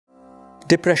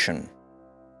Depression,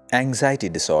 anxiety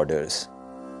disorders,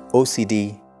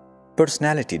 OCD,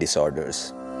 personality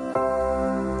disorders.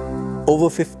 Over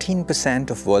 15%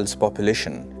 of world's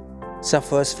population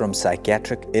suffers from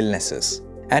psychiatric illnesses,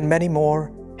 and many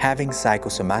more having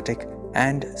psychosomatic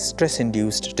and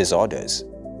stress-induced disorders.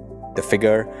 The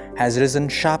figure has risen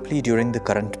sharply during the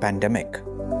current pandemic.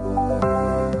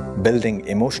 Building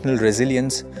emotional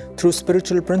resilience through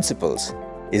spiritual principles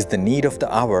is the need of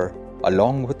the hour,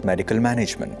 along with medical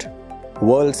management.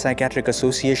 World Psychiatric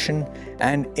Association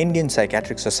and Indian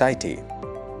Psychiatric Society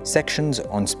sections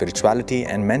on spirituality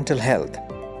and mental health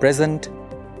present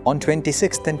on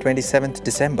 26th and 27th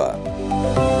December.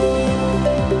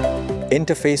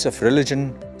 Interface of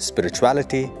religion,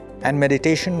 spirituality and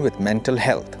meditation with mental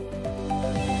health.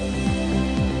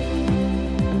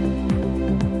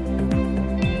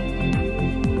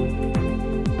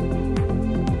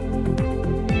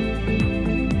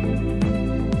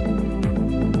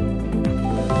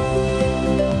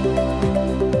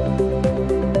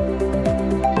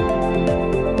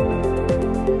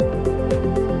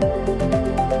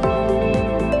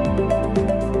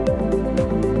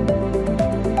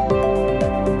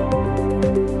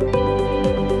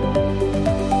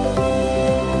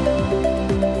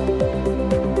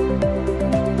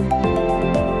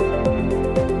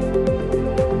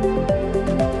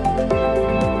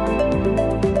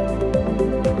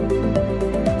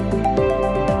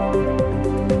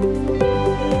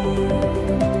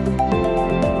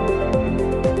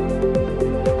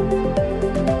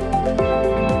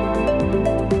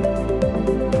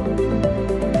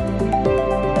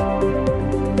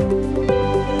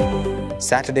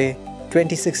 Saturday,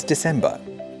 26 December,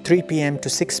 3 p.m. to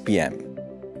 6 p.m.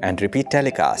 and repeat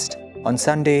telecast on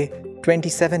Sunday,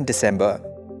 27 December,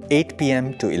 8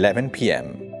 p.m. to 11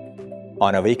 p.m.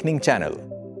 on Awakening Channel,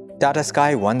 Tata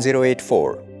Sky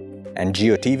 1084 and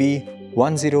Jio TV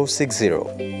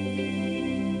 1060.